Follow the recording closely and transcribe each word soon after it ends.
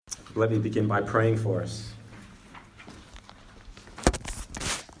Let me begin by praying for us.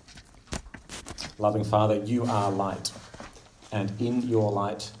 Loving Father, you are light, and in your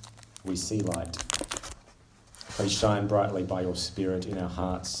light we see light. Please shine brightly by your Spirit in our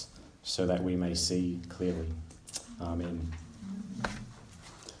hearts so that we may see clearly. Amen.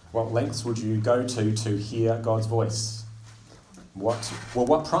 What lengths would you go to hear God's voice?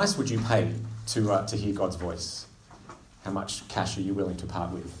 What price would you pay to hear God's voice? How much cash are you willing to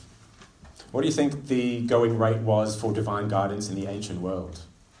part with? What do you think the going rate was for divine guidance in the ancient world?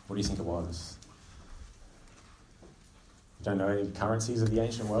 What do you think it was? You don't know any currencies of the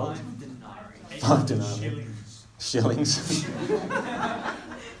ancient world? 5 denarii. Shillings.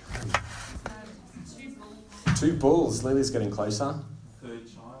 2 bulls. Lily's getting closer.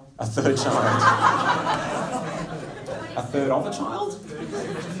 A third child. A third of a child?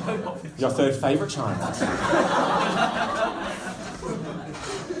 Your third favourite child.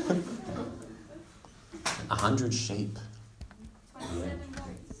 100 sheep. Yeah.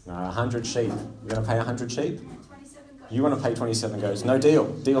 No, 100 sheep. You're going to pay 100 sheep? You want to pay 27 goats. No deal.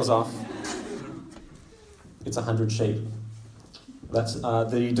 Deal's off. It's 100 sheep. That's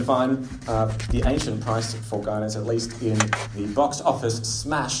the ancient price for guidance, at least in the box office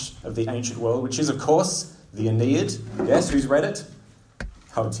smash of the ancient world, which is, of course, the Aeneid. Yes, who's read it?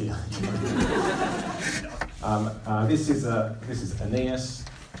 Oh dear. This is Aeneas.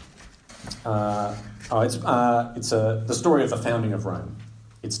 It's the story of the founding of Rome.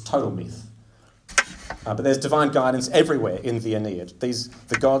 It's total myth. But there's divine guidance everywhere in the Aeneid.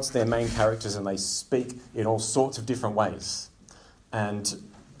 The gods, they're main characters, and they speak in all sorts of different ways. And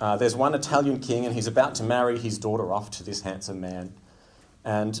there's one Italian king, and he's about to marry his daughter off to this handsome man.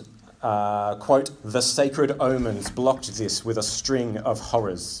 And, quote, the sacred omens blocked this with a string of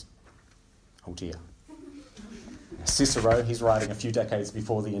horrors. Oh dear. Cicero, he's writing a few decades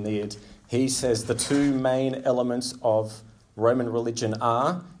before the Aeneid, he says the 2 main elements of Roman religion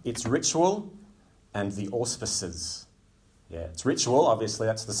are its ritual and the auspices. Yeah, it's ritual, obviously,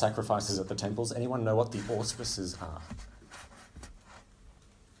 that's the sacrifices at the temples. Anyone know what the auspices are?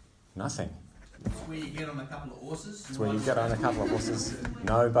 Nothing. It's where you get on a couple of horses. It's where you get on a couple of horses.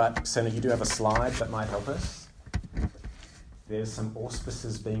 No, but Senator, you do have a slide that might help us. There's some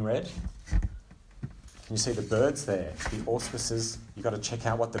auspices being read. Can you see the birds there? The auspices, you've got to check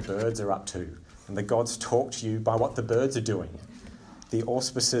out what the birds are up to. And the gods talk to you by what the birds are doing. The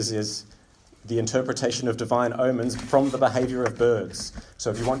auspices is the interpretation of divine omens from the behaviour of birds. So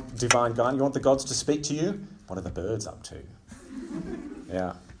if you want divine guidance, you want the gods to speak to you, what are the birds up to?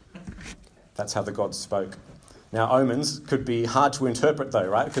 Yeah. That's how the gods spoke. Now, omens could be hard to interpret though,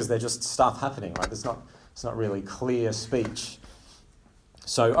 right? Because they're just stuff happening, right? It's not really clear speech.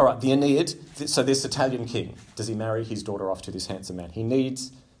 So, all right, the Aeneid, so this Italian king, does he marry his daughter off to this handsome man? He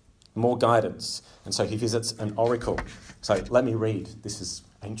needs more guidance, and so he visits an oracle. So let me read. This is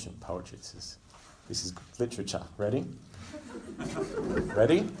ancient poetry. This is literature. Ready?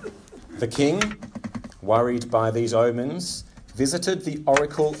 Ready? The king, worried by these omens, visited the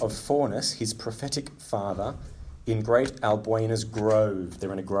oracle of Faunus, his prophetic father, in great Albuena's grove.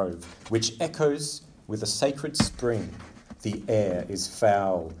 They're in a grove, which echoes with a sacred spring. The air is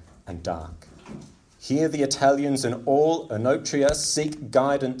foul and dark. Here the Italians and all Oenotria seek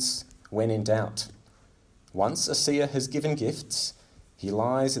guidance when in doubt. Once a seer has given gifts, he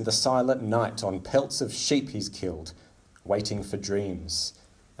lies in the silent night on pelts of sheep he's killed, waiting for dreams,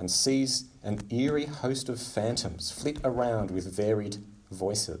 and sees an eerie host of phantoms flit around with varied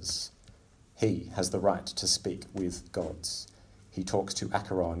voices. He has the right to speak with gods. He talks to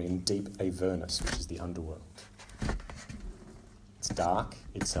Acheron in deep Avernus, which is the underworld. It's dark,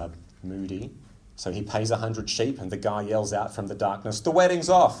 it's moody. So he pays 100 sheep and the guy yells out from the darkness, "The wedding's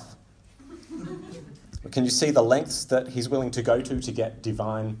off!" Can you see the lengths that he's willing to go to get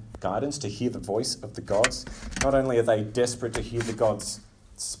divine guidance, to hear the voice of the gods? Not only are they desperate to hear the gods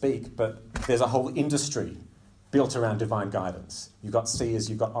speak, but there's a whole industry built around divine guidance. You've got seers,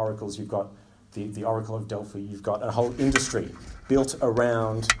 you've got oracles, you've got the Oracle of Delphi, you've got a whole industry built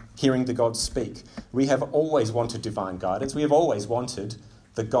around hearing the gods speak. We have always wanted divine guidance. We have always wanted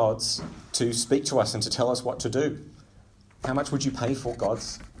the gods to speak to us and to tell us what to do. How much would you pay for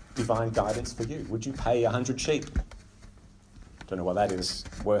God's divine guidance for you? Would you pay 100 sheep? Don't know what that is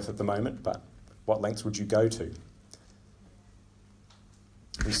worth at the moment, but what lengths would you go to?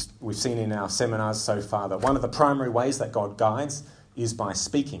 We've seen in our seminars so far that one of the primary ways that God guides is by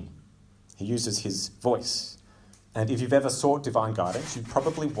speaking. He uses his voice. And if you've ever sought divine guidance, you've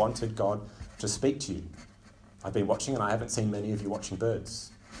probably wanted God to speak to you. I've been watching and I haven't seen many of you watching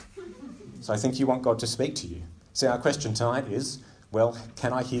birds. So I think you want God to speak to you. So our question tonight is, Well,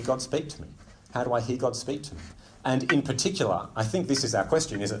 can I hear God speak to me? How do I hear God speak to me? And in particular, I think this is our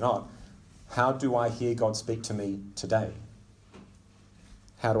question, is it not? How do I hear God speak to me today?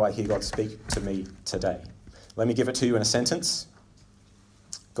 How do I hear God speak to me today? Let me give it to you in a sentence.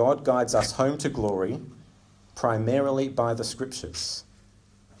 God guides us home to glory primarily by the Scriptures,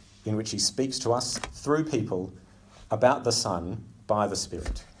 in which he speaks to us through people about the Son by the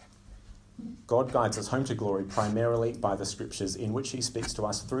Spirit. God guides us home to glory primarily by the Scriptures, in which he speaks to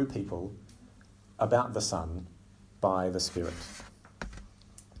us through people about the Son by the Spirit.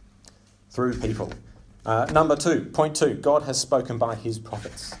 Through people. Point two, God has spoken by his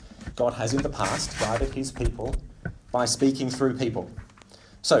prophets. God has in the past guided his people by speaking through people.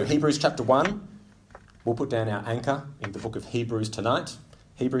 So, Hebrews chapter 1, we'll put down our anchor in the book of Hebrews tonight.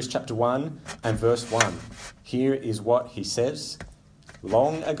 Hebrews chapter 1 and verse 1. Here is what he says.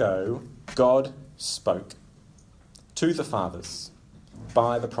 Long ago, God spoke to the fathers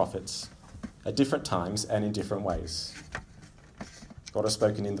by the prophets at different times and in different ways. God has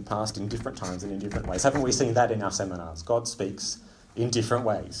spoken in the past in different times and in different ways. Haven't we seen that in our seminars? God speaks in different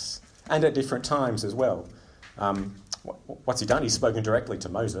ways and at different times as well. What's he done? He's spoken directly to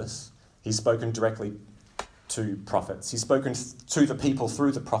Moses. He's spoken directly to prophets. He's spoken to the people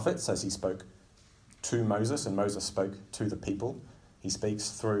through the prophets, as he spoke to Moses, and Moses spoke to the people.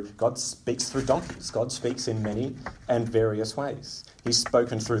 God speaks through donkeys. God speaks in many and various ways. He's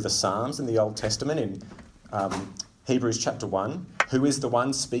spoken through the Psalms in the Old Testament in Hebrews chapter 1. Who is the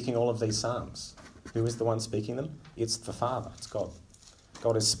one speaking all of these Psalms? Who is the one speaking them? It's the Father. It's God.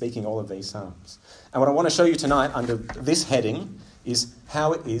 God is speaking all of these Psalms. And what I want to show you tonight under this heading is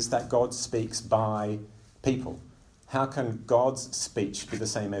how it is that God speaks by people. How can God's speech be the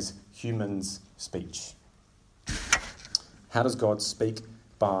same as humans' speech? How does God speak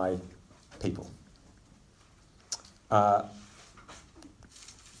by people?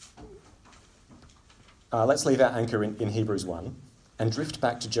 Let's leave our anchor in Hebrews 1 and drift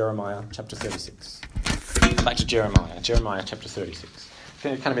back to Jeremiah chapter 36. Back to Jeremiah chapter 36.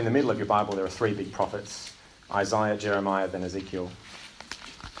 Kind of in the middle of your Bible, there are three big prophets: Isaiah, Jeremiah, then Ezekiel.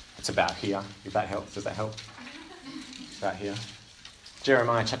 It's about here. Does that help? It's about here.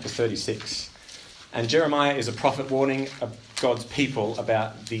 Jeremiah chapter 36. And Jeremiah is a prophet warning of God's people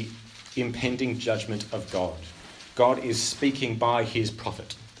about the impending judgment of God. God is speaking by his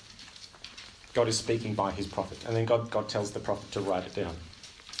prophet. God is speaking by his prophet. And then God tells the prophet to write it down.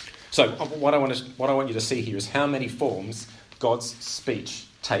 So what I want you to see here is how many forms God's speech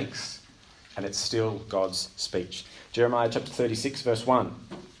takes, and it's still God's speech. Jeremiah chapter 36, verse 1.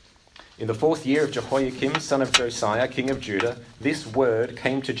 In the 4th year of Jehoiakim, son of Josiah, king of Judah, this word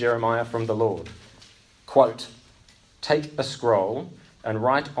came to Jeremiah from the Lord. Quote, "Take a scroll and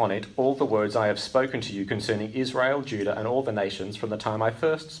write on it all the words I have spoken to you concerning Israel, Judah, and all the nations from the time I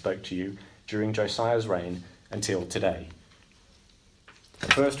first spoke to you during Josiah's reign until today."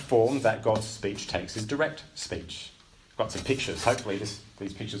 The first form that God's speech takes is direct speech. I've got some pictures. Hopefully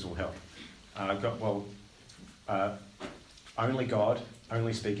these pictures will help. Only God,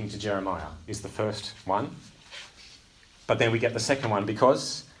 only speaking to Jeremiah is the first one. But then we get the second one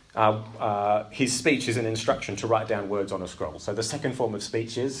because his speech is an instruction to write down words on a scroll. So the second form of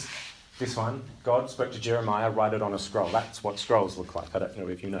speech is this one. God spoke to Jeremiah, write it on a scroll. That's what scrolls look like. I don't know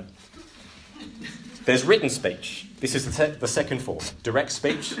if you know. There's written speech. This is the second form. Direct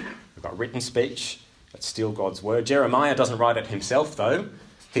speech. We've got written speech. That's still God's word. Jeremiah doesn't write it himself, though.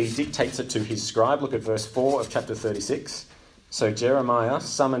 He dictates it to his scribe. Look at verse 4 of chapter 36. So Jeremiah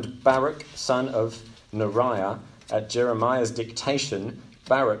summoned Baruch, son of Neriah. At Jeremiah's dictation,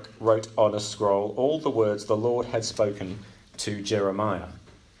 Baruch wrote on a scroll all the words the Lord had spoken to Jeremiah.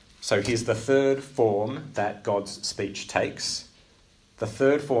 So here's the third form that God's speech takes. The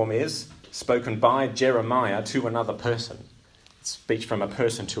third form is spoken by Jeremiah to another person. Speech from a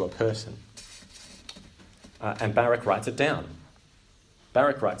person to a person. And Baruch writes it down.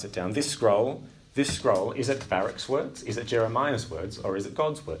 This scroll, is it Baruch's words? Is it Jeremiah's words? Or is it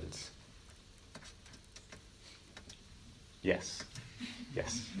God's words? Yes,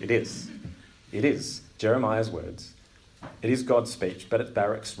 it is. It is Jeremiah's words. It is God's speech, but it's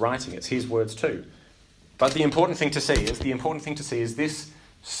Baruch's writing. It's his words too. But the important thing to see is this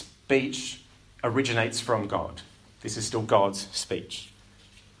speech originates from God. This is still God's speech.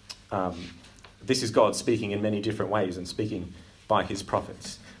 This is God speaking in many different ways and speaking by his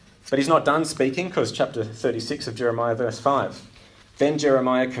prophets. But he's not done speaking, because chapter 36 of Jeremiah, verse 5. Then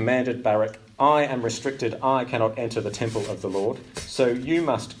Jeremiah commanded Baruch, "I am restricted, I cannot enter the temple of the Lord, so you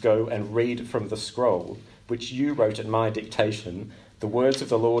must go and read from the scroll, which you wrote at my dictation, the words of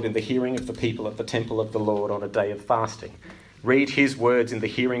the Lord in the hearing of the people at the temple of the Lord on a day of fasting." read his words in the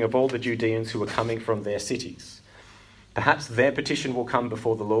hearing of all the Judeans who are coming from their cities. Perhaps their petition will come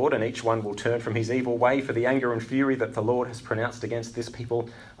before the Lord, and each one will turn from his evil way, for the anger and fury that the Lord has pronounced against this people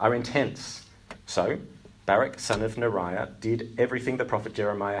are intense. So Baruch, son of Neriah, did everything the prophet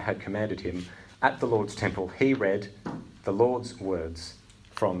Jeremiah had commanded him at the Lord's temple. He read the Lord's words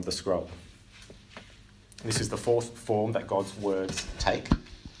from the scroll. This is the fourth form that God's words take: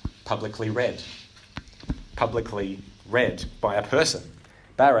 publicly read. Publicly read by a person.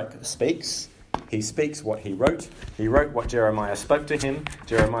 Baruch speaks. He speaks what he wrote. He wrote what Jeremiah spoke to him.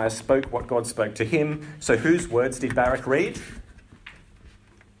 Jeremiah spoke what God spoke to him. So whose words did Baruch read?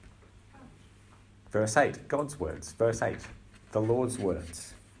 Verse 8, God's words. Verse 8, the Lord's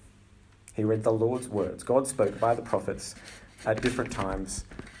words. He read the Lord's words. God spoke by the prophets at different times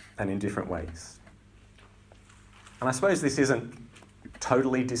and in different ways. And I suppose this isn't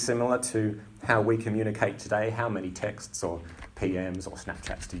totally dissimilar to how we communicate today. How many texts or PMs or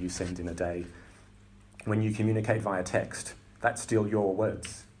Snapchats do you send in a day? When you communicate via text, that's still your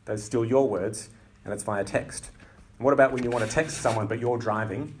words. Those still your words, and it's via text. And what about when you want to text someone but you're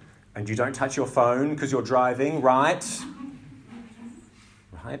driving and you don't touch your phone because you're driving, right?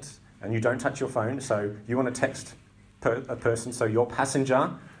 Right? And you don't touch your phone, so you want to text a person, so your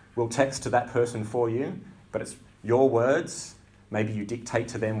passenger will text to that person for you, but it's your words. Maybe you dictate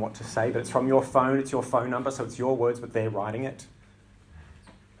to them what to say, but it's from your phone, it's your phone number, so it's your words, but they're writing it.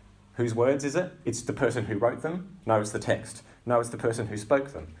 Whose words is it? It's the person who wrote them? No, it's the text. No, it's the person who spoke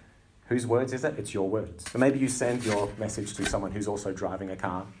them. Whose words is it? It's your words. So maybe you send your message to someone who's also driving a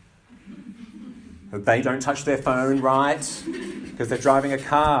car. They don't touch their phone, right? Because they're driving a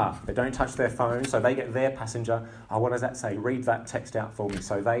car. They don't touch their phone, so they get their passenger. Oh, what does that say? Read that text out for me.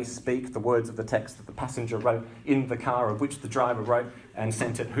 So they speak the words of the text that the passenger wrote in the car, of which the driver wrote and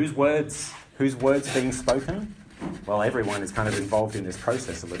sent it. Whose words? Whose words being spoken? Well, everyone is kind of involved in this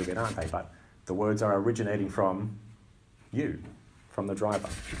process a little bit, aren't they? But the words are originating from you, from the driver.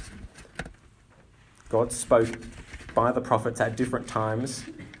 God spoke by the prophets at different times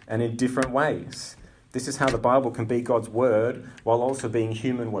and in different ways. This is how the Bible can be God's word while also being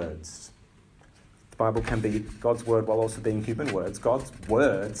human words. The Bible can be God's word while also being human words. God's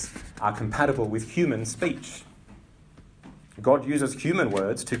words are compatible with human speech. God uses human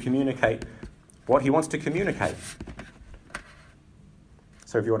words to communicate what he wants to communicate.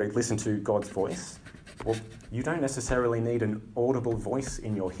 So if you want to listen to God's voice, well, you don't necessarily need an audible voice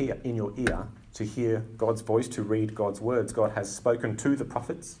in your ear to hear God's voice, to read God's words. God has spoken to the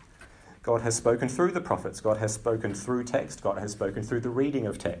prophets. God has spoken through the prophets. God has spoken through text. God has spoken through the reading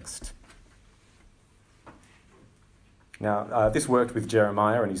of text. Now, this worked with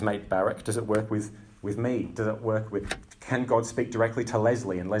Jeremiah and his mate Baruch. Does it work with me? Does it work with... Can God speak directly to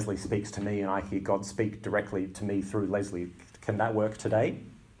Leslie and Leslie speaks to me and I hear God speak directly to me through Leslie? Can that work today?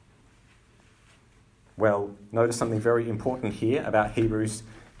 Well, notice something very important here about Hebrews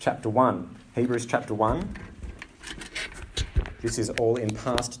chapter 1. Hebrews chapter 1, this is all in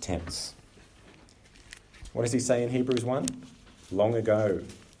past tense. What does he say in Hebrews 1? Long ago.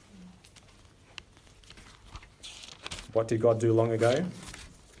 What did God do long ago?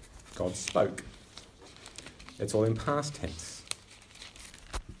 God spoke. It's all in past tense.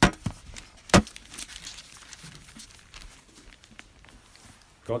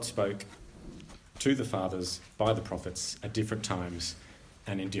 God spoke to the fathers by the prophets at different times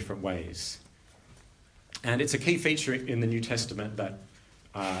and in different ways. And it's a key feature in the New Testament that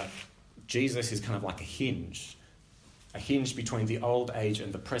Jesus is kind of like a hinge between the old age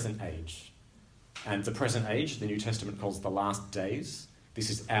and the present age. And the present age, the New Testament calls the last days. This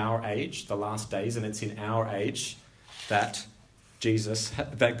is our age, the last days, and it's in our age that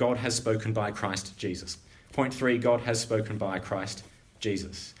God has spoken by Christ Jesus. Point 3, God has spoken by Christ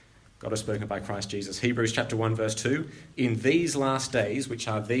Jesus. God has spoken by Christ Jesus. Hebrews chapter 1, verse 2, in these last days, which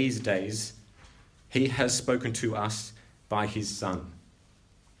are these days, he has spoken to us by his Son.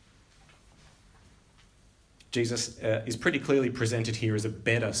 Jesus is pretty clearly presented here as a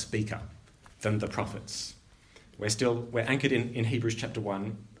better speaker than the prophets. We're anchored in Hebrews chapter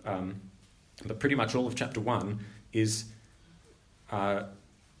 1, but pretty much all of chapter 1 is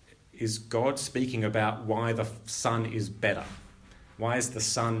God speaking about why the Son is better. Why is the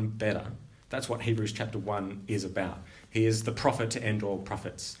Son better? That's what Hebrews chapter 1 is about. He is the prophet to end all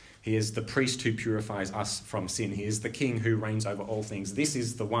prophets. He is the priest who purifies us from sin. He is the king who reigns over all things. This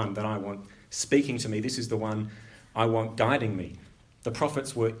is the one that I want speaking to me. This is the one I want guiding me. The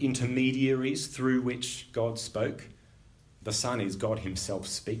prophets were intermediaries through which God spoke. The Son is God himself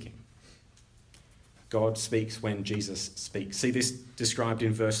speaking. God speaks when Jesus speaks. See this described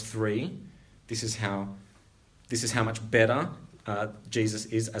in verse 3. This is how This is how much better Jesus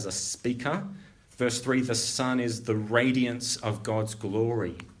is as a speaker. Verse 3, the Son is the radiance of God's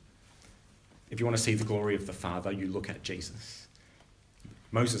glory. If you want to see the glory of the Father, you look at Jesus.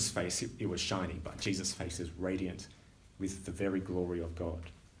 Moses' face, it was shiny, but Jesus' face is radiant with the very glory of God.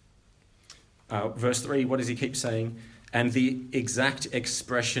 Verse 3, what does he keep saying? And the exact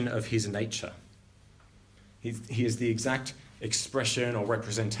expression of his nature. He is the exact expression or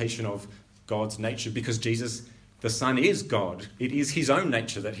representation of God's nature, because Jesus, the Son, is God. It is his own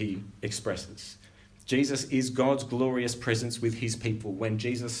nature that he expresses. Jesus is God's glorious presence with his people. When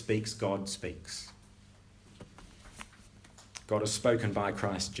Jesus speaks, God speaks. God has spoken by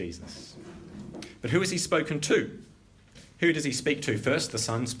Christ Jesus. But who has he spoken to? Who does he speak to? First, the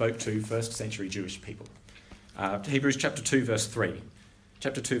Son spoke to first century Jewish people. Hebrews chapter 2, verse 3.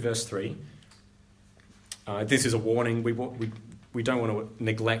 Chapter 2, verse 3. This is a warning. We don't want to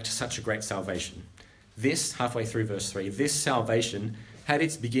neglect such a great salvation. This, halfway through verse 3, this salvation had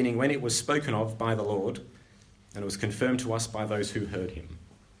its beginning when it was spoken of by the Lord, and it was confirmed to us by those who heard him.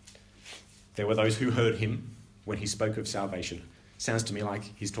 There were those who heard him when he spoke of salvation. Sounds to me like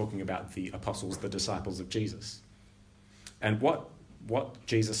he's talking about the apostles, the disciples of Jesus. And what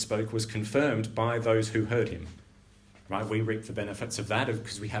Jesus spoke was confirmed by those who heard him. Right? We reap the benefits of that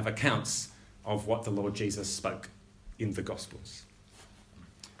because we have accounts of what the Lord Jesus spoke in the Gospels.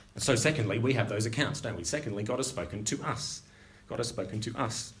 So secondly, we have those accounts, don't we? Secondly, God has spoken to us. God has spoken to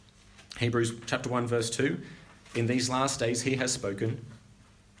us. Hebrews chapter 1, verse 2, in these last days he has spoken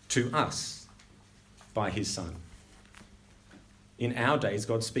to us by his Son. In our days,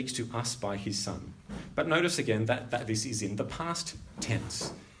 God speaks to us by his Son. But notice again that this is in the past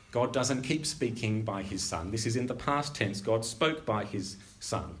tense. God doesn't keep speaking by his Son. This is in the past tense. God spoke by his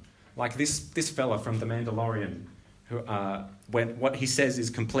Son. Like this fella from The Mandalorian, who, when what he says is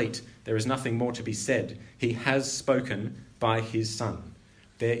complete, there is nothing more to be said. He has spoken by his Son.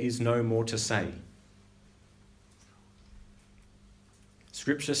 There is no more to say.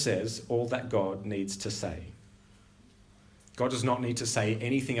 Scripture says all that God needs to say. God does not need to say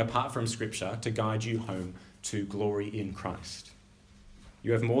anything apart from Scripture to guide you home to glory in Christ.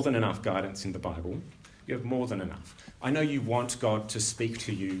 You have more than enough guidance in the Bible. You have more than enough. I know you want God to speak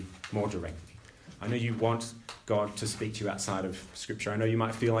to you more directly. I know you want God to speak to you outside of Scripture. I know you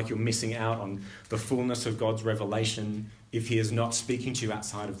might feel like you're missing out on the fullness of God's revelation if he is not speaking to you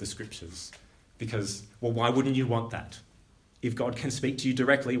outside of the Scriptures. Because, well, why wouldn't you want that? If God can speak to you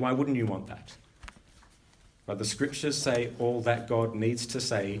directly, why wouldn't you want that? But the Scriptures say all that God needs to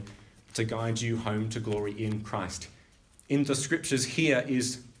say to guide you home to glory in Christ. In the Scriptures, here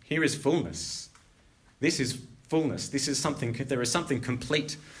is fullness. This is fullness. There is something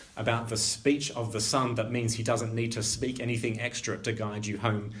complete about the speech of the Son that means he doesn't need to speak anything extra to guide you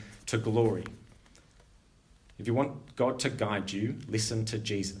home to glory. If you want God to guide you, listen to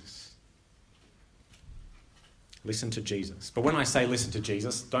Jesus. Listen to Jesus. But when I say listen to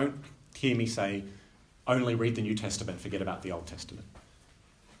Jesus, don't hear me say only read the New Testament, forget about the Old Testament.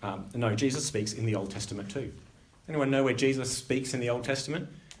 No, Jesus speaks in the Old Testament too. Anyone know where Jesus speaks in the Old Testament?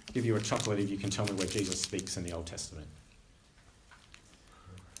 I'll give you a chocolate if you can tell me where Jesus speaks in the Old Testament.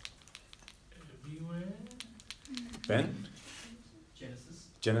 Everywhere. Ben?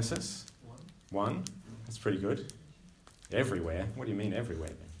 Genesis? 1? That's pretty good. Everywhere? What do you mean everywhere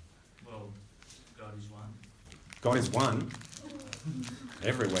then? Well, God is one. God is one?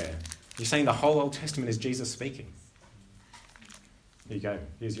 Everywhere. You're saying the whole Old Testament is Jesus speaking? Here you go.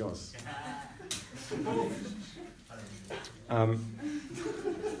 Here's yours.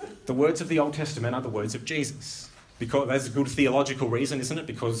 The words of the Old Testament are the words of Jesus. Because that's a good theological reason, isn't it?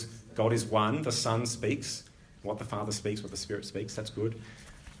 Because God is one, the Son speaks, what the Father speaks, what the Spirit speaks, that's good.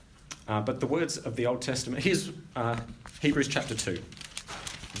 But the words of the Old Testament, here's Hebrews chapter 2,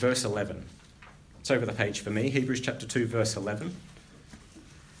 verse 11. It's over the page for me, Hebrews chapter 2, verse 11.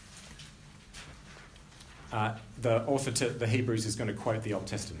 The author to the Hebrews is going to quote the Old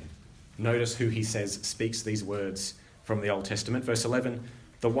Testament. Notice who he says speaks these words from the Old Testament. Verse 11,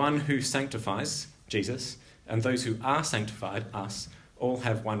 the one who sanctifies, Jesus, and those who are sanctified, us, all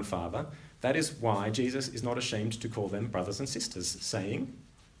have one Father. That is why Jesus is not ashamed to call them brothers and sisters, saying,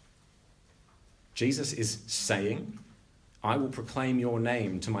 Jesus is saying, I will proclaim your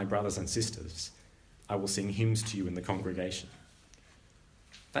name to my brothers and sisters. I will sing hymns to you in the congregation.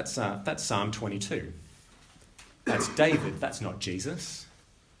 That's Psalm 22. That's David, that's not Jesus.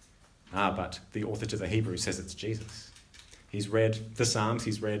 But the author to the Hebrews says it's Jesus. He's read the Psalms,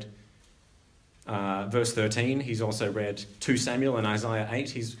 he's read verse 13, he's also read 2 Samuel and Isaiah 8.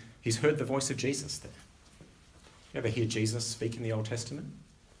 He's heard the voice of Jesus there. You ever hear Jesus speak in the Old Testament?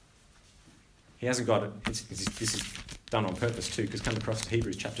 He hasn't got it. This is done on purpose too, because come across to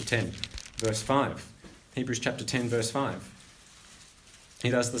Hebrews chapter 10, verse 5. Hebrews chapter 10, verse 5. He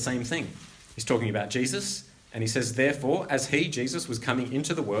does the same thing. He's talking about Jesus, and he says, therefore, as he, Jesus, was coming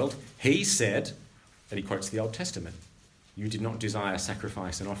into the world, he said, that he quotes the Old Testament, you did not desire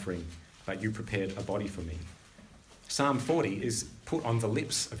sacrifice and offering, but you prepared a body for me. Psalm 40 is put on the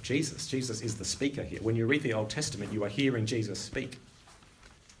lips of Jesus. Jesus is the speaker here. When you read the Old Testament, you are hearing Jesus speak.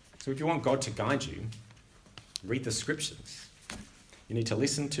 So if you want God to guide you, read the scriptures. You need to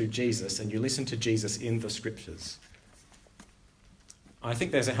listen to Jesus, and you listen to Jesus in the scriptures. I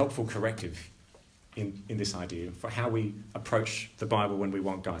think there's a helpful corrective in this idea for how we approach the Bible when we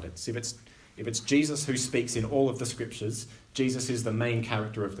want guidance. If it's Jesus who speaks in all of the scriptures, Jesus is the main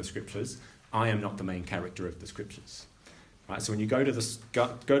character of the scriptures. I am not the main character of the scriptures. Right? So when you go to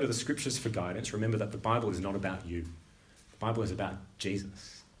the scriptures for guidance, remember that the Bible is not about you. The Bible is about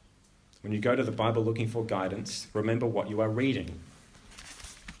Jesus. When you go to the Bible looking for guidance, remember what you are reading.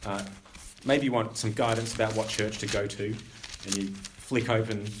 Maybe you want some guidance about what church to go to, and you flick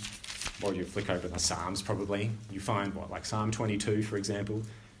open the Psalms probably. You find like Psalm 22, for example.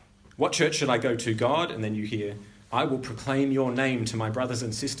 What church should I go to, God? And then you hear, I will proclaim your name to my brothers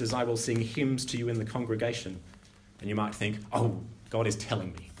and sisters. I will sing hymns to you in the congregation. And you might think, oh, God is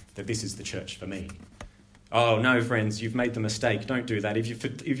telling me that this is the church for me. Oh, no, friends, you've made the mistake. Don't do that. If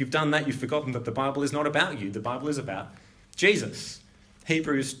you've done that, you've forgotten that the Bible is not about you. The Bible is about Jesus.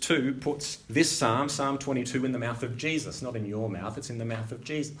 Hebrews 2 puts this Psalm 22, in the mouth of Jesus, not in your mouth. It's in the mouth of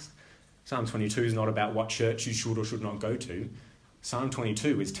Jesus. Psalm 22 is not about what church you should or should not go to. Psalm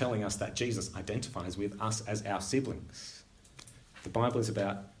 22 is telling us that Jesus identifies with us as our siblings. The Bible is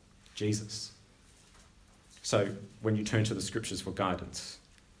about Jesus. So when you turn to the scriptures for guidance,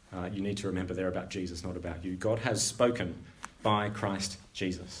 you need to remember they're about Jesus, not about you. God has spoken by Christ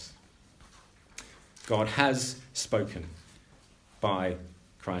Jesus. God has spoken by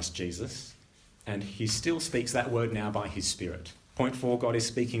Christ Jesus, and he still speaks that word now by his Spirit. Point 4, God is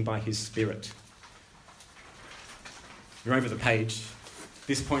speaking by his Spirit. You're over the page.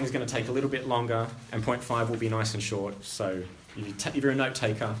 This point is going to take a little bit longer, and point 5 will be nice and short. So if you're a note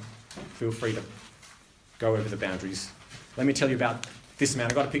taker, feel free to go over the boundaries. Let me tell you about this man.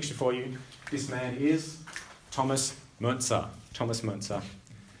 I've got a picture for you. This man is Thomas Müntzer. Thomas Müntzer.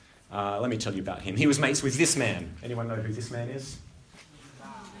 Let me tell you about him. He was mates with this man. Anyone know who this man is?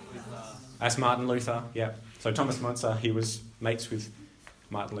 That's Martin Luther. Yeah. So Thomas Müntzer, he was mates with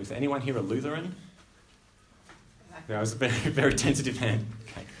Martin Luther. Anyone here a Lutheran? Yeah, it was a very, very tentative hand.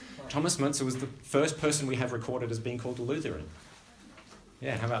 Okay. Thomas Müntzer was the first person we have recorded as being called a Lutheran.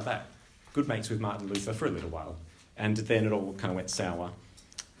 Yeah, how about that? Good mates with Martin Luther for a little while. And then it all kind of went sour.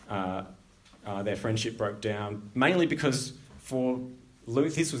 Their friendship broke down, mainly because for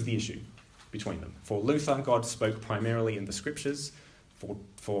Luther, this was the issue between them. For Luther, God spoke primarily in the scriptures.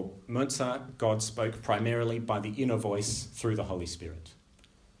 For Müntzer, God spoke primarily by the inner voice through the Holy Spirit.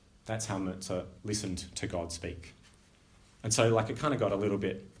 That's how Müntzer listened to God speak. And so it kind of got a little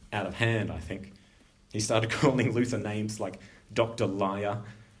bit out of hand, I think. He started calling Luther names like Dr. Liar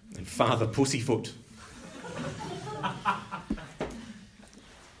and Father Pussyfoot.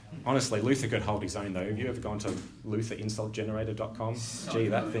 Honestly, Luther could hold his own, though. Have you ever gone to lutherinsultgenerator.com? Gee,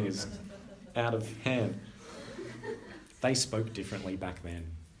 that thing is out of hand. They spoke differently back then.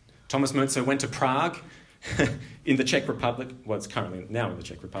 Thomas Müntzer went to Prague in the Czech Republic. Well, it's currently now in the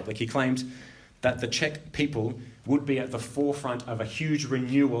Czech Republic. He claimed that the Czech people would be at the forefront of a huge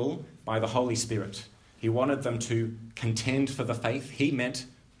renewal by the Holy Spirit. He wanted them to contend for the faith. He meant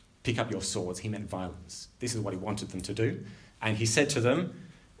pick up your swords. He meant violence. This is what he wanted them to do. And he said to them,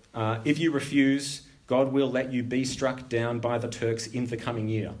 if you refuse, God will let you be struck down by the Turks in the coming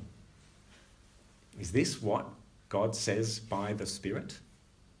year. Is this what God says by the Spirit?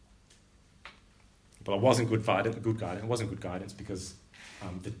 Well, it wasn't good guidance. It wasn't good guidance because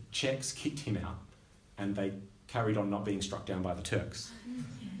the Czechs kicked him out and they carried on not being struck down by the Turks.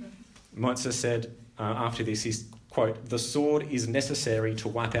 Müntzer said after this, he's, quote, the sword is necessary to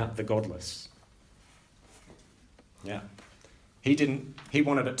wipe out the godless. Yeah. He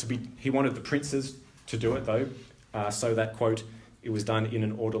wanted the princes to do it though, so that, quote, it was done in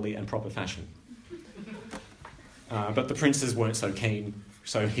an orderly and proper fashion. But the princes weren't so keen,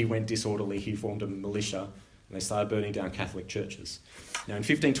 so he went disorderly. He formed a militia, and they started burning down Catholic churches. Now, in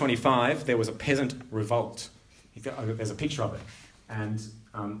 1525, there was a peasant revolt. There's a picture of it, and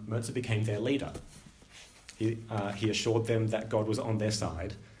Müntzer became their leader. He assured them that God was on their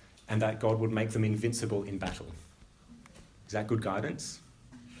side, and that God would make them invincible in battle. Is that good guidance?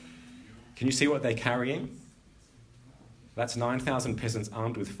 Can you see what they're carrying? That's 9,000 peasants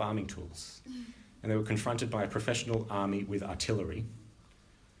armed with farming tools. And they were confronted by a professional army with artillery.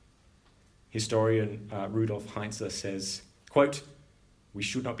 Historian Rudolf Heinze says, quote, "We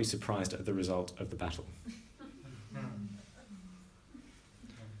should not be surprised at the result of the battle."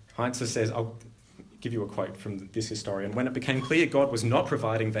 Heinze says, I'll give you a quote from this historian, "When it became clear God was not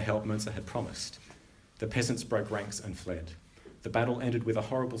providing the help Münzer had promised, the peasants broke ranks and fled. The battle ended with a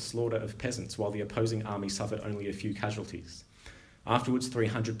horrible slaughter of peasants, while the opposing army suffered only a few casualties. Afterwards,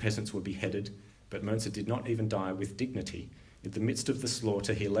 300 peasants were beheaded, but Münzer did not even die with dignity. In the midst of the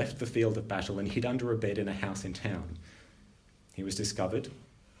slaughter, he left the field of battle and hid under a bed in a house in town. He was discovered,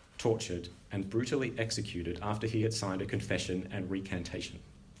 tortured, and brutally executed after he had signed a confession and recantation."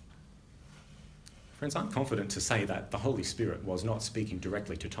 Friends, I'm confident to say that the Holy Spirit was not speaking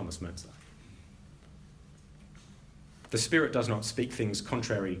directly to Thomas Münzer. The Spirit does not speak things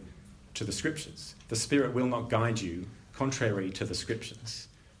contrary to the Scriptures. The Spirit will not guide you contrary to the Scriptures.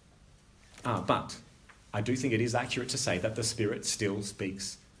 But I do think it is accurate to say that the Spirit still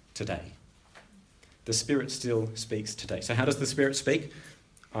speaks today. The Spirit still speaks today. So how does the Spirit speak?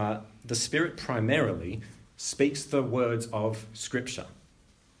 The Spirit primarily speaks the words of Scripture.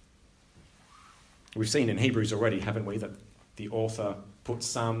 We've seen in Hebrews already, haven't we, that the author put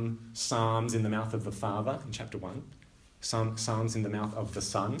some psalms in the mouth of the Father in chapter 1, some psalms in the mouth of the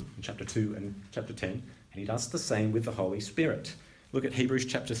Son in chapter 2 and chapter 10, and he does the same with the Holy Spirit. Look at Hebrews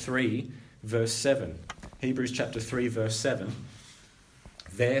chapter 3, verse 7. Hebrews chapter 3, verse 7.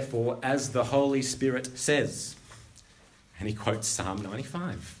 "Therefore, as the Holy Spirit says," and he quotes Psalm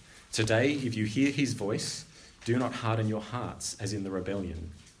 95, "Today, if you hear his voice, do not harden your hearts as in the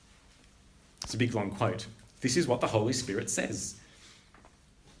rebellion." It's a big long quote. This is what the Holy Spirit says.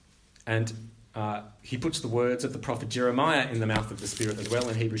 And he puts the words of the prophet Jeremiah in the mouth of the Spirit as well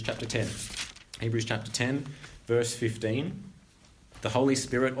in Hebrews chapter 10. Hebrews chapter 10, verse 15. "The Holy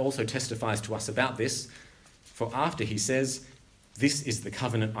Spirit also testifies to us about this, for after he says, 'This is the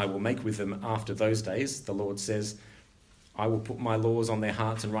covenant I will make with them after those days,' the Lord says, 'I will put my laws on their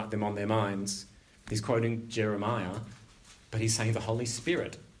hearts and write them on their minds.'" He's quoting Jeremiah, but he's saying the Holy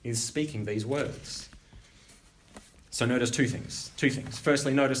Spirit is speaking these words. So notice two things.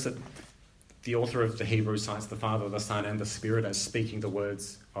 Firstly, notice that the author of the Hebrews cites the Father, the Son, and the Spirit as speaking the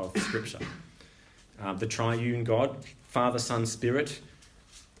words of Scripture. The triune God, Father, Son, Spirit,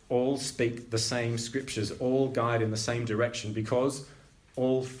 all speak the same Scriptures, all guide in the same direction, because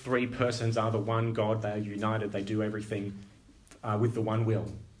all three persons are the one God. They are united. They do everything with the one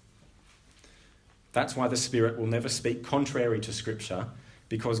will. That's why the Spirit will never speak contrary to Scripture,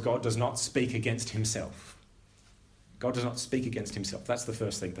 because God does not speak against himself. God does not speak against himself. That's the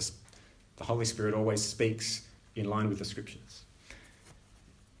first thing. The Holy Spirit always speaks in line with the Scriptures.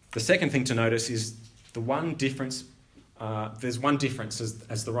 The second thing to notice is the one difference. There's one difference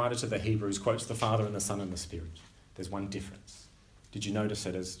as the writer to the Hebrews quotes the Father and the Son and the Spirit. There's one difference. Did you notice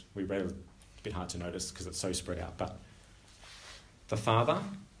it as we read? It's a bit hard to notice because it's so spread out. But the Father,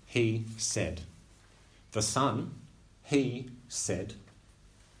 he said. The Son, he said.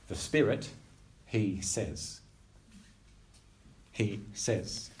 The Spirit, he says. He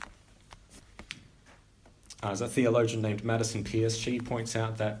says. There's a theologian named Madison Pierce. She points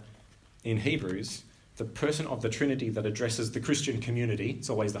out that in Hebrews, the person of the Trinity that addresses the Christian community is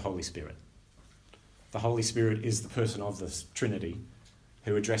always the Holy Spirit. The Holy Spirit is the person of the Trinity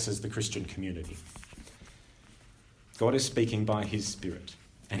who addresses the Christian community. God is speaking by his Spirit,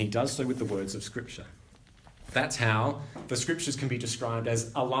 and he does so with the words of Scripture. That's how the Scriptures can be described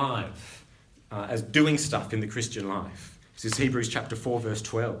as alive, as doing stuff in the Christian life. This is Hebrews chapter 4, verse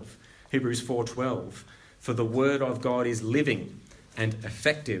 12. Hebrews 4:12. "For the word of God is living and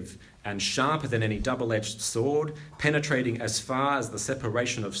effective and sharper than any double-edged sword, penetrating as far as the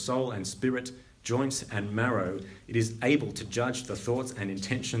separation of soul and spirit, joints and marrow. It is able to judge the thoughts and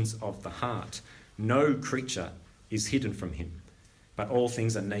intentions of the heart. No creature is hidden from him, but all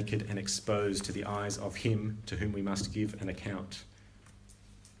things are naked and exposed to the eyes of him to whom we must give an account."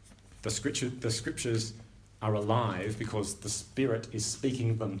 The Scriptures are alive because the Spirit is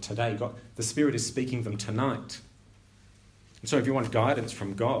speaking them today. The Spirit is speaking them tonight. And so if you want guidance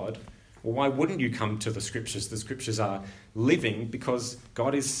from God, well, why wouldn't you come to the Scriptures? The Scriptures are living because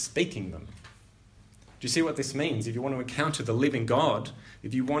God is speaking them. Do you see what this means? If you want to encounter the living God,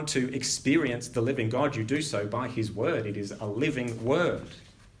 if you want to experience the living God, you do so by his word. It is a living word.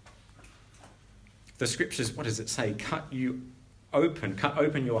 The Scriptures, what does it say? Cut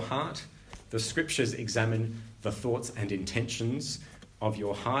open your heart. The Scriptures examine the thoughts and intentions of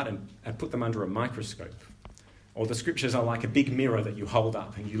your heart and put them under a microscope. Or the scriptures are like a big mirror that you hold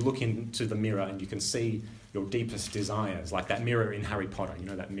up and you look into the mirror and you can see your deepest desires, like that mirror in Harry Potter, you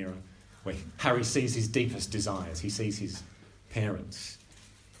know, that mirror where Harry sees his deepest desires, he sees his parents.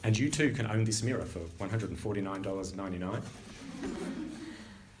 And you too can own this mirror for $149.99.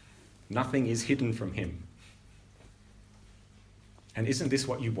 Nothing is hidden from him. And isn't this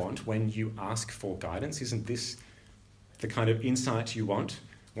what you want when you ask for guidance? Isn't this the kind of insight you want?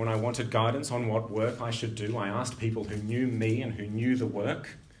 When I wanted guidance on what work I should do, I asked people who knew me and who knew the work.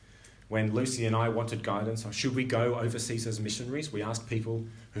 When Lucy and I wanted guidance on should we go overseas as missionaries, we asked people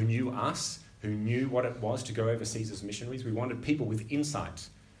who knew us, who knew what it was to go overseas as missionaries. We wanted people with insight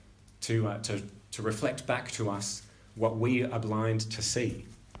to reflect back to us what we are blind to see.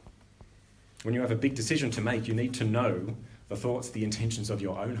 When you have a big decision to make, you need to know the thoughts, the intentions of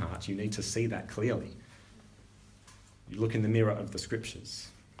your own heart. You need to see that clearly. You look in the mirror of the scriptures.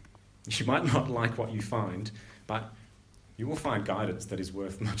 You might not like what you find, but you will find guidance that is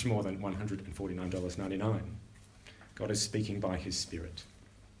worth much more than $149.99. God is speaking by his Spirit.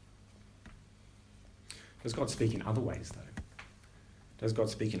 Does God speak in other ways, though? Does God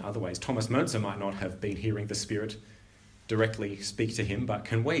speak in other ways? Thomas Mercer might not have been hearing the Spirit directly speak to him, but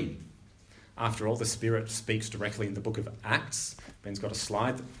can we? After all, the Spirit speaks directly in the book of Acts. Ben's got a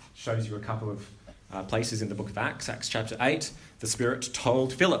slide that shows you a couple of places in the book of Acts. Acts chapter 8, the Spirit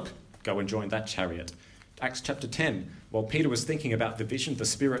told Philip, go and join that chariot. Acts chapter 10, while Peter was thinking about the vision, the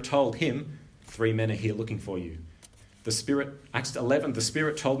Spirit told him, 3 men are here looking for you. The Spirit, Acts 11, the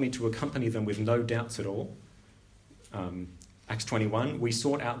Spirit told me to accompany them with no doubts at all. Acts 21, we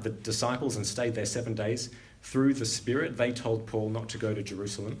sought out the disciples and stayed there 7 days. Through the Spirit, they told Paul not to go to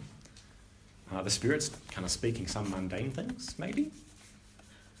Jerusalem. The Spirit's kind of speaking some mundane things, maybe.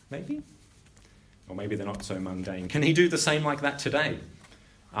 Or maybe they're not so mundane. Can he do the same like that today?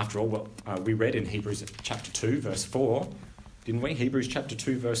 After all, we read in Hebrews chapter 2, verse 4, didn't we? Hebrews chapter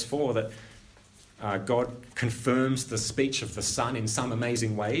 2, verse 4, that God confirms the speech of the Son in some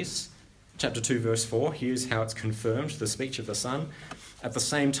amazing ways. Chapter 2, verse 4, here's how it's confirmed, the speech of the Son. At the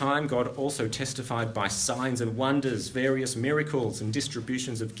same time, God also testified by signs and wonders, various miracles and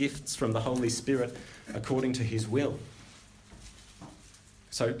distributions of gifts from the Holy Spirit according to his will.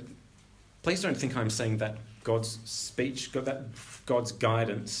 So please don't think I'm saying that God's speech, that God's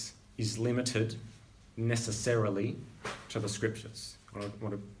guidance is limited necessarily to the scriptures. I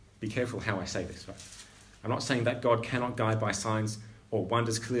want to be careful how I say this. Right? I'm not saying that God cannot guide by signs or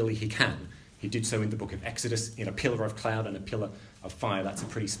wonders. Clearly he can. He did so in the book of Exodus in a pillar of cloud and a pillar of fire. That's a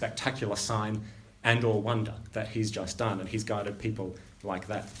pretty spectacular sign and or wonder that he's just done, and he's guided people like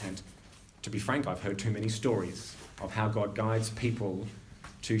that. And to be frank, I've heard too many stories of how God guides people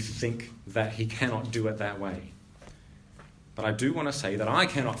to think that he cannot do it that way. But I do want to say that I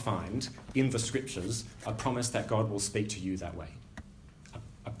cannot find in the scriptures a promise that God will speak to you that way.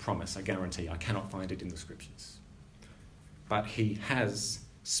 A promise, a guarantee. I cannot find it in the scriptures. But he has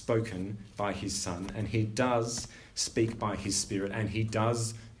spoken by his Son, and he does speak by his Spirit, and he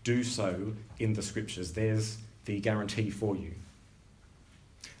does do so in the scriptures. There's the guarantee for you.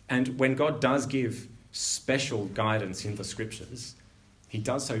 And when God does give special guidance in the scriptures, he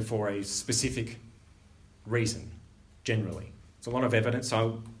does so for a specific reason, generally. There's a lot of evidence.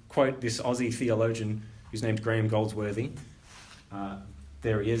 I'll quote this Aussie theologian who's named Graham Goldsworthy.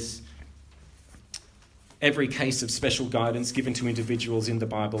 There he is. Every case of special guidance given to individuals in the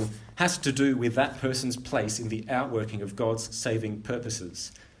Bible has to do with that person's place in the outworking of God's saving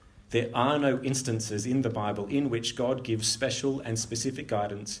purposes. There are no instances in the Bible in which God gives special and specific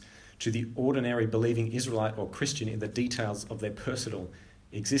guidance to the ordinary believing Israelite or Christian in the details of their personal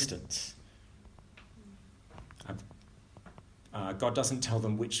existence. God doesn't tell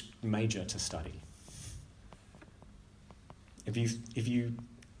them which major to study. I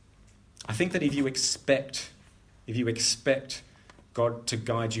think that if you expect God to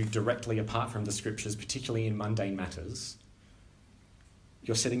guide you directly apart from the scriptures, particularly in mundane matters,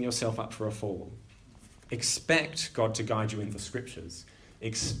 you're setting yourself up for a fall. Expect God to guide you in the scriptures.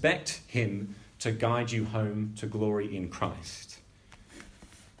 Expect him to guide you home to glory in Christ.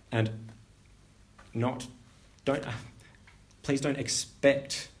 And please don't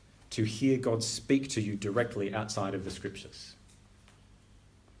expect to hear God speak to you directly outside of the scriptures.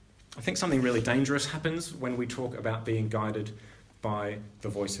 I think something really dangerous happens when we talk about being guided by the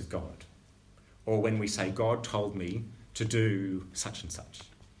voice of God, or when we say, God told me to do such and such.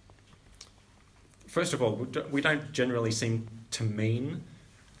 First of all, we don't generally seem to mean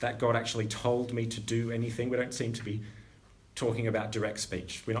that God actually told me to do anything. We don't seem to be talking about direct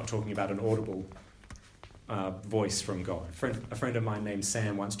speech. We're not talking about an audible voice from God. A friend of mine named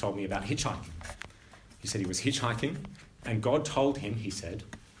Sam once told me about hitchhiking. He said he was hitchhiking, and God told him, he said,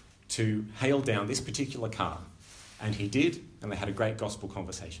 to hail down this particular car. And he did, and they had a great gospel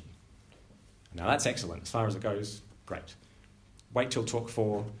conversation. Now that's excellent. As far as it goes, great. Wait till talk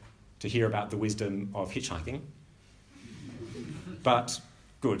 4 to hear about the wisdom of hitchhiking. But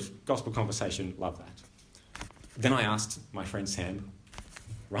good, gospel conversation, love that. Then I asked my friend Sam,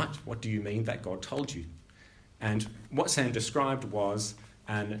 right, what do you mean that God told you? And what Sam described was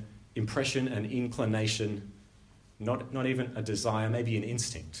an impression, an inclination, not even a desire, maybe an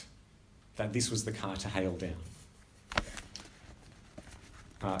instinct, that this was the car to hail down.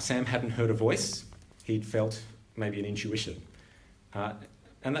 Sam hadn't heard a voice. He'd felt maybe an intuition.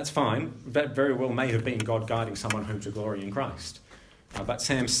 And that's fine. That very well may have been God guiding someone home to glory in Christ. But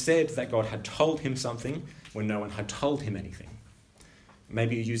Sam said that God had told him something when no one had told him anything.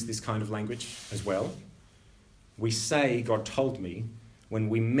 Maybe you use this kind of language as well. We say God told me when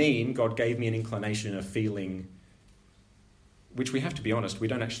we mean God gave me an inclination, a feeling, which we have to be honest, we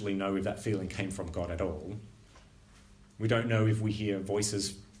don't actually know if that feeling came from God at all. We don't know if we hear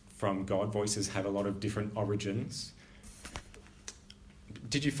voices from God. Voices have a lot of different origins.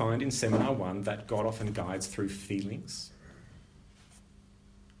 Did you find in Seminar 1 that God often guides through feelings?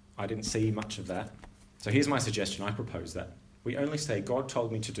 I didn't see much of that. So here's my suggestion. I propose that we only say, God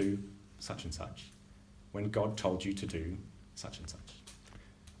told me to do such and such, when God told you to do such and such.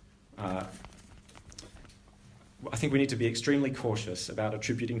 I think we need to be extremely cautious about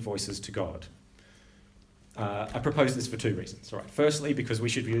attributing voices to God. I propose this for 2 reasons. All right. Firstly, because we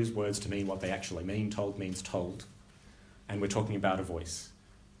should use words to mean what they actually mean. Told means told. And we're talking about a voice.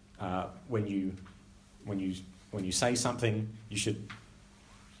 When you say something, you should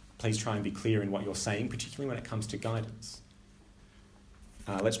please try and be clear in what you're saying, particularly when it comes to guidance.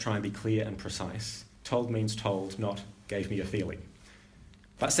 Let's try and be clear and precise. Told means told, not gave me a feeling.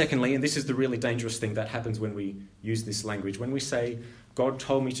 But secondly, and this is the really dangerous thing that happens when we use this language, when we say, God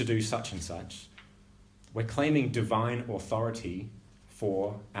told me to do such and such, we're claiming divine authority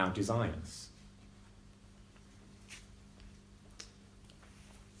for our desires.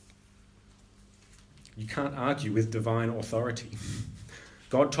 You can't argue with divine authority.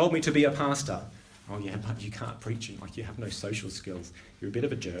 God told me to be a pastor. Oh yeah, but you can't preach it, like you have no social skills. You're a bit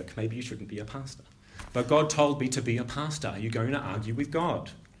of a jerk. Maybe you shouldn't be a pastor. But God told me to be a pastor. Are you going to argue with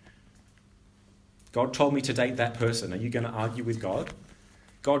God? God told me to date that person. Are you going to argue with God?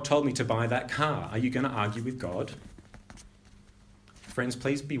 God told me to buy that car. Are you going to argue with God? Friends,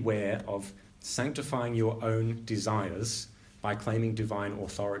 please beware of sanctifying your own desires by claiming divine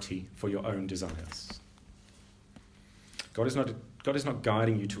authority for your own desires. God is not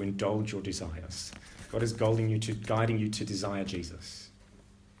guiding you to indulge your desires. God is guiding you to desire Jesus.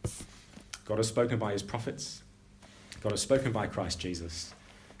 God has spoken by his prophets. God has spoken by Christ Jesus.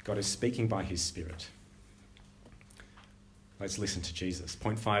 God is speaking by his Spirit. Let's listen to Jesus.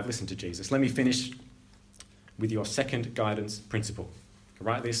 Point 5, listen to Jesus. Let me finish with your second guidance principle.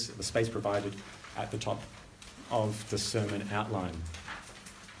 Write this, the space provided at the top of the sermon outline.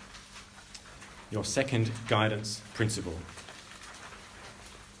 Your second guidance principle.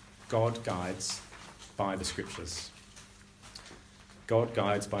 God guides by the Scriptures. God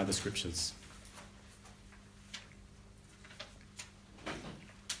guides by the Scriptures.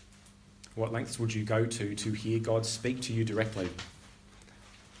 What lengths would you go to hear God speak to you directly?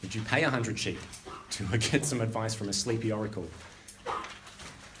 Would you pay 100 sheep to get some advice from a sleepy oracle?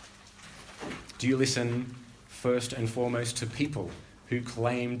 Do you listen first and foremost to people who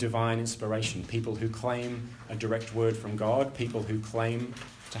claim divine inspiration, people who claim a direct word from God, people who claim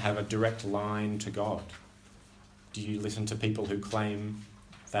to have a direct line to God? Do you listen to people who claim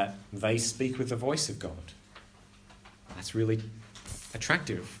that they speak with the voice of God? That's really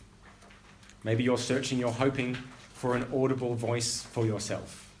attractive. Maybe you're searching, you're hoping for an audible voice for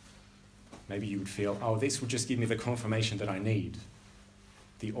yourself. Maybe you would feel, oh, this will just give me the confirmation that I need.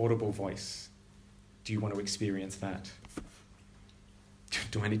 The audible voice. Do you want to experience that?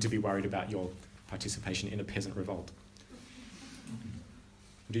 Do I need to be worried about your participation in a peasant revolt?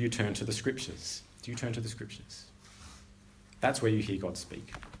 Do you turn to the Scriptures? Do you turn to the Scriptures? That's where you hear God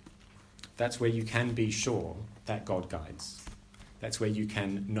speak. That's where you can be sure that God guides. That's where you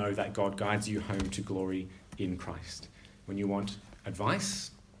can know that God guides you home to glory in Christ. When you want advice,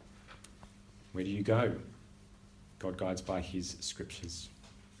 where do you go? God guides by his Scriptures.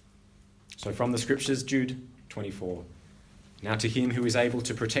 So from the Scriptures, Jude 24. Now to him who is able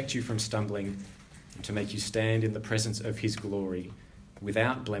to protect you from stumbling and to make you stand in the presence of his glory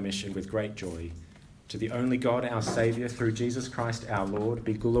without blemish and with great joy, to the only God, our Saviour, through Jesus Christ our Lord,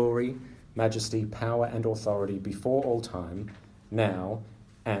 be glory, majesty, power and authority before all time, now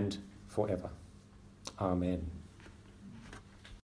and forever. Amen.